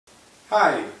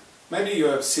Hi, maybe you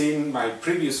have seen my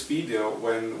previous video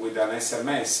when with an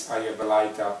SMS I have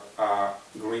light up a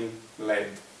green LED.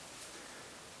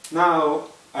 Now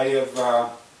I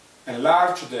have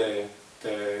enlarged the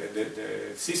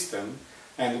system,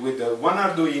 and with the one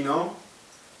Arduino,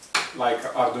 like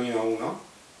Arduino Uno,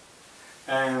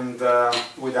 and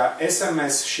with a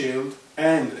SMS shield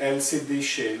and LCD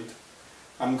shield,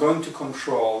 I'm going to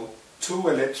control two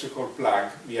electrical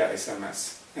plugs via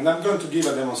SMS. And I'm going to give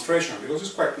a demonstration because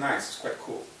it's quite nice, it's quite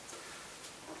cool.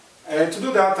 To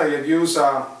do that I have used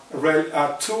a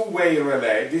two-way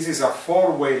relay. This is a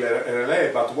four-way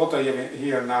relay, but what I have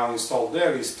here now installed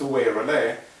there is two-way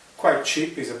relay. Quite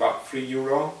cheap, it's about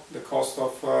 €3, the cost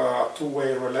of a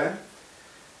two-way relay.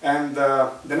 And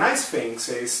the nice thing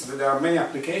is that there are many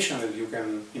applications that you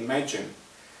can imagine.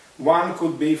 One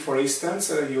could be, for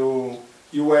instance, you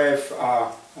have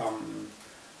a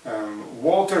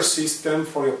water system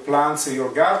for your plants in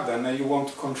your garden, and you want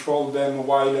to control them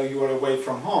while you are away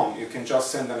from home. You can just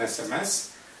send an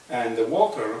SMS and the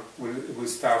water will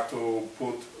start to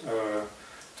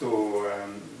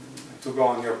go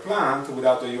on your plant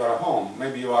without you are home.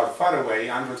 Maybe you are far away,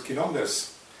 100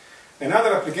 kilometers.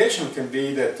 Another application can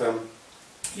be that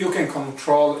you can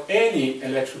control any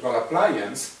electrical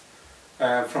appliance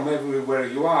from everywhere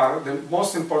you are. The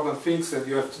most important things that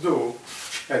you have to do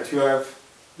that you have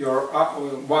your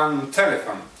one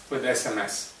telephone with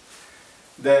SMS.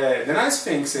 The nice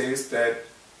thing is that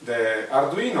the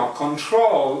Arduino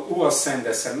control who will send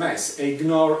SMS,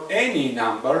 ignore any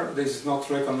number that is not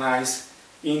recognized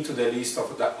into the list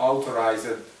of the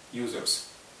authorized users.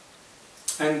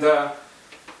 And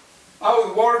how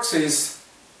it works is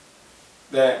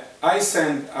that I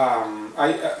send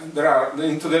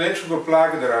into the electrical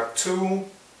plug there are two.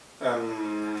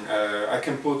 I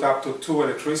can put up to 2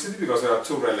 electricity because there are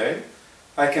 2 relays.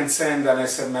 I can send an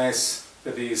SMS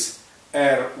that is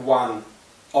R1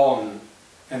 on,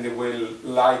 and it will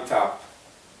light up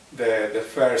the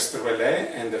first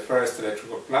relay and the first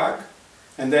electrical plug.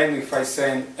 And then if I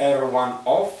send R1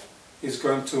 off, it's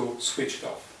going to switch it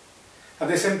off. At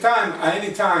the same time, at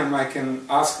any time I can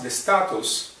ask the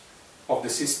status of the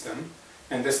system,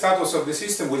 and the status of the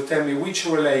system will tell me which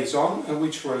relay is on and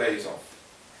which relay is off.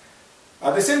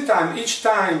 At the same time, each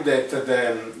time that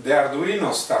the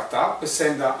Arduino starts up,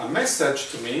 send a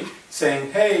message to me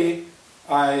saying, hey,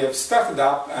 I have started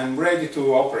up, I'm ready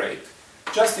to operate.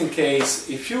 Just in case,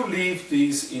 if you leave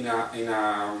this in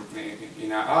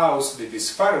a house that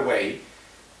is far away,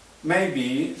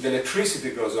 maybe the electricity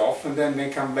goes off and then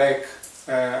may come back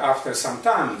after some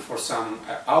time for some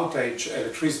outage,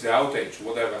 electricity outage,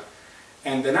 whatever.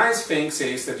 And the nice thing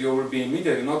is that you will be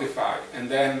immediately notified, and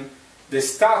then the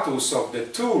status of the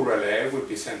 2 relay will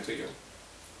be sent to you.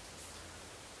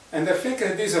 And I think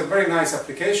that this is a very nice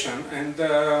application, and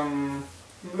I'm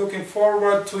looking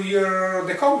forward to hear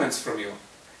the comments from you.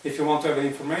 If you want to have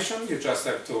information, you just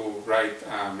have to write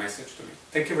a message to me.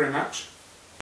 Thank you very much.